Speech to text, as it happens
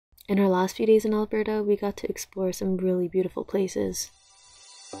In our last few days in Alberta, we got to explore some really beautiful places.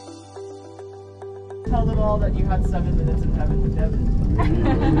 Tell them all that you had 7 minutes in heaven with Devin.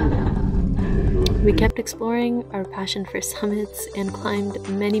 We kept exploring our passion for summits and climbed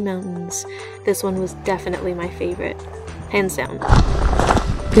many mountains. This one was definitely my favorite, hands down.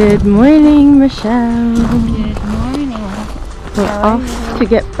 Good morning, Michelle. Good morning. We're off to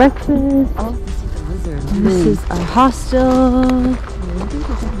get breakfast. Oh, this is the lizard. This is our hostel.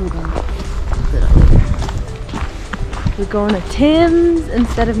 We're going to Tim's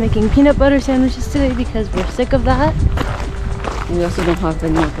instead of making peanut butter sandwiches today because we're sick of that. We also don't have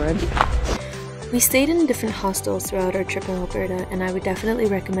vanilla bread. We stayed in different hostels throughout our trip in Alberta, and I would definitely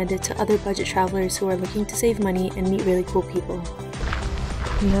recommend it to other budget travelers who are looking to save money and meet really cool people.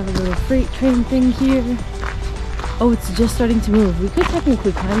 We have a little freight train thing here. Oh, it's just starting to move. We could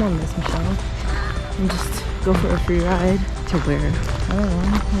technically climb on this, Michelle, and just go for a free ride. To where? I don't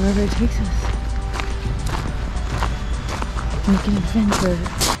know, wherever it takes us. Make an adventure.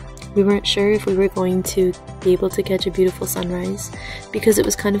 We weren't sure if we were going to be able to catch a beautiful sunrise because it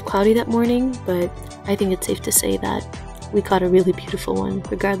was kind of cloudy that morning, but I think it's safe to say that we caught a really beautiful one,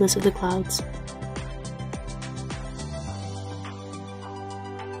 regardless of the clouds.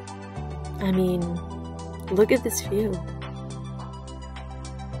 I mean, look at this view.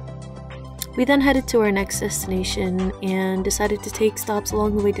 We then headed to our next destination and decided to take stops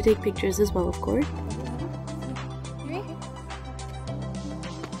along the way to take pictures as well, of course.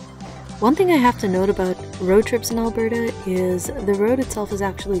 One thing I have to note about road trips in Alberta is the road itself is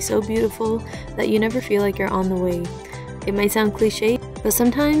actually so beautiful that you never feel like you're on the way. It might sound cliche, but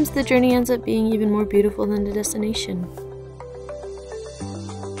sometimes the journey ends up being even more beautiful than the destination.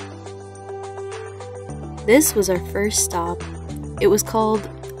 This was our first stop. It was called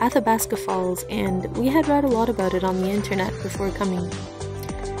Athabasca Falls, and we had read a lot about it on the internet before coming.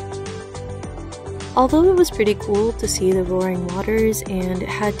 Although it was pretty cool to see the roaring waters and it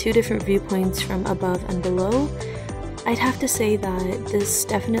had 2 different viewpoints from above and below, I'd have to say that this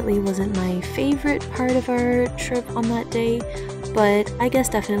definitely wasn't my favorite part of our trip on that day, but I guess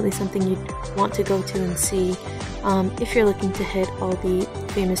definitely something you'd want to go to and see if you're looking to hit all the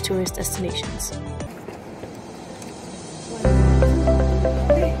famous tourist destinations.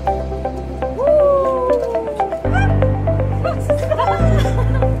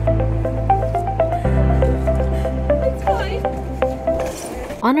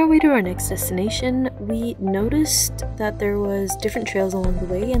 On our way to our next destination, we noticed that there was different trails along the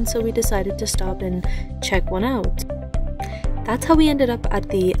way, and so we decided to stop and check one out. That's how we ended up at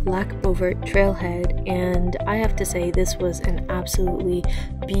the Lac Beauvert trailhead, and I have to say this was an absolutely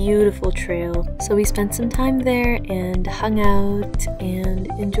beautiful trail. So we spent some time there and hung out and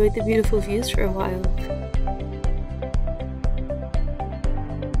enjoyed the beautiful views for a while.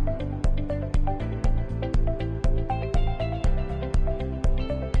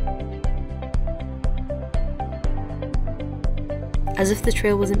 As if the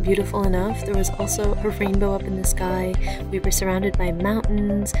trail wasn't beautiful enough, there was also a rainbow up in the sky. We were surrounded by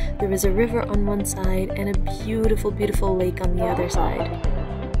mountains, there was a river on one side, and a beautiful, beautiful lake on the other side.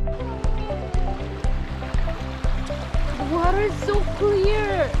 The water is so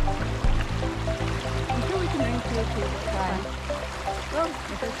clear! I'm sure we can drink to the sky. Oh,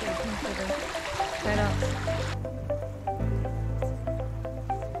 I guess I can try it out.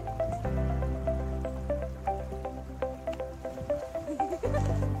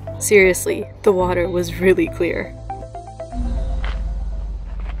 Seriously, the water was really clear.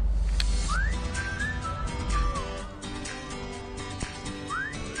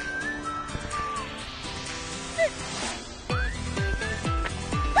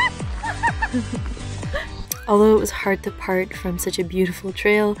 Although it was hard to part from such a beautiful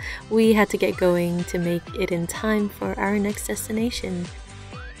trail, we had to get going to make it in time for our next destination.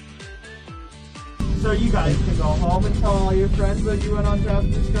 So you guys can go home and tell all your friends that you went on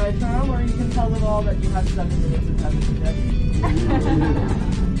Jasper Sky Tram, or you can tell them all that you had 7 minutes in heaven with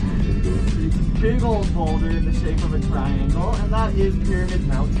Devin. Big old boulder in the shape of a triangle, and that is Pyramid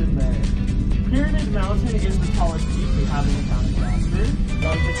Mountain there. Pyramid Mountain is the tallest peak we have in the town of Jasper.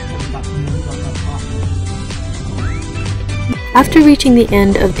 After reaching the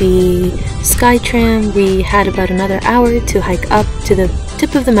end of the Sky Tram, we had about another hour to hike up to the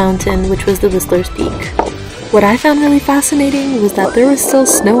tip of the mountain, which was the Whistler's Peak. What I found really fascinating was that there was still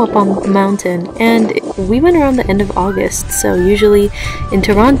snow up on the mountain, and we went around the end of August, so usually in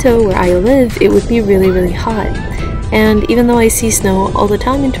Toronto, where I live, it would be really, really hot. And even though I see snow all the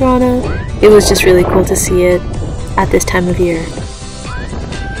time in Toronto, it was just really cool to see it at this time of year.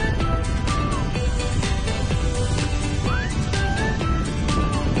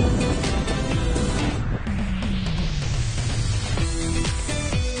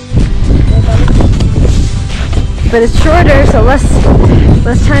 but it's shorter, so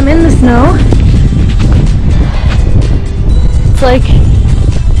less time in the snow. It's like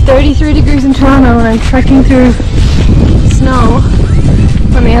 33 degrees in Toronto and I'm trekking through snow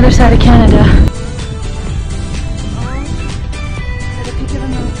on the other side of Canada. At the peak of a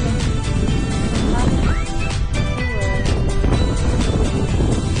mountain.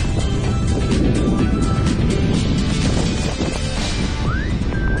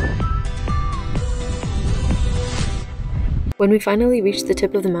 When we finally reached the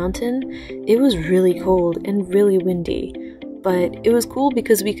tip of the mountain, it was really cold and really windy. But it was cool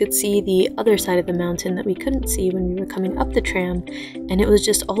because we could see the other side of the mountain that we couldn't see when we were coming up the tram, and it was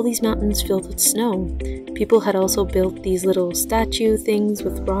just all these mountains filled with snow. People had also built these little statue things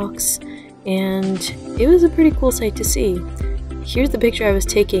with rocks, and it was a pretty cool sight to see. Here's the picture I was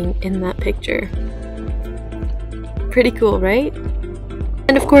taking in that picture. Pretty cool, right?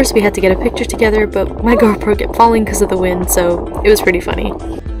 And of course we had to get a picture together, but my GoPro kept falling because of the wind, so it was pretty funny.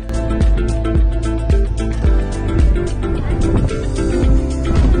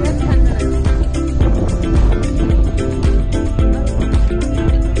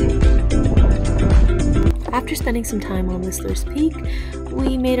 After spending some time on Whistler's Peak,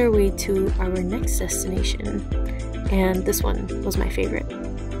 we made our way to our next destination, and this one was my favorite.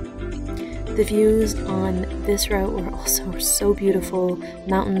 The views on this route were also so beautiful.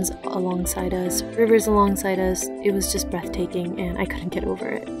 Mountains alongside us, rivers alongside us. It was just breathtaking and I couldn't get over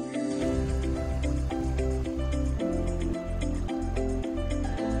it.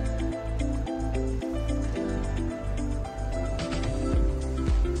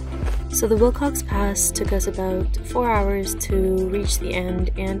 So the Wilcox Pass took us about 4 hours to reach the end,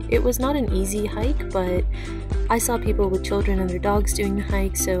 and it was not an easy hike, but I saw people with children and their dogs doing the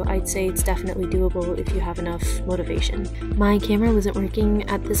hike, so I'd say it's definitely doable if you have enough motivation. My camera wasn't working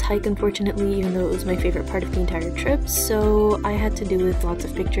at this hike, unfortunately, even though it was my favorite part of the entire trip, so I had to do with lots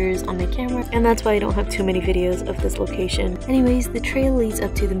of pictures on my camera, and that's why I don't have too many videos of this location. Anyways, the trail leads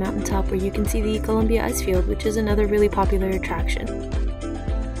up to the mountaintop where you can see the Columbia Icefield, which is another really popular attraction.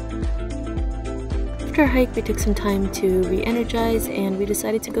 After our hike, we took some time to re-energize, and we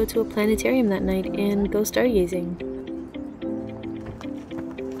decided to go to a planetarium that night and go stargazing.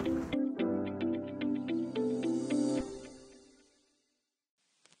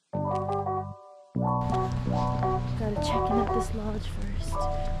 Gotta check in at this lodge first.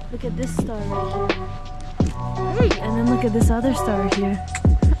 Look at this star right here. And then look at this other star here.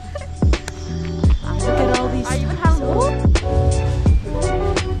 Look at all these. I even have more.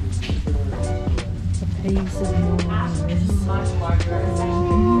 Piece of Mars.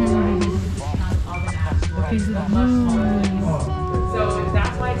 Piece of Mars.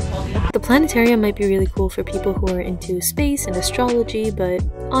 The planetarium might be really cool for people who are into space and astrology, but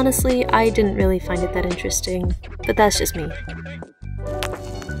honestly, I didn't really find it that interesting. But that's just me.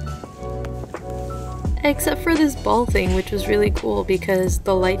 Except for this ball thing, which was really cool because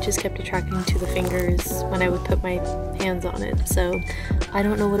the light just kept attracting to the fingers when I would put my hands on it. So I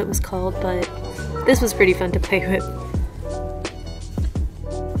don't know what it was called, but this was pretty fun to play with.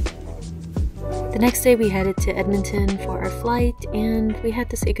 The next day we headed to Edmonton for our flight, and we had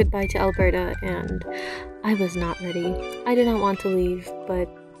to say goodbye to Alberta, and I was not ready. I did not want to leave, but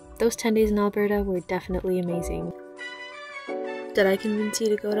those 10 days in Alberta were definitely amazing. Did I convince you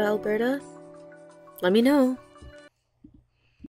to go to Alberta? Let me know.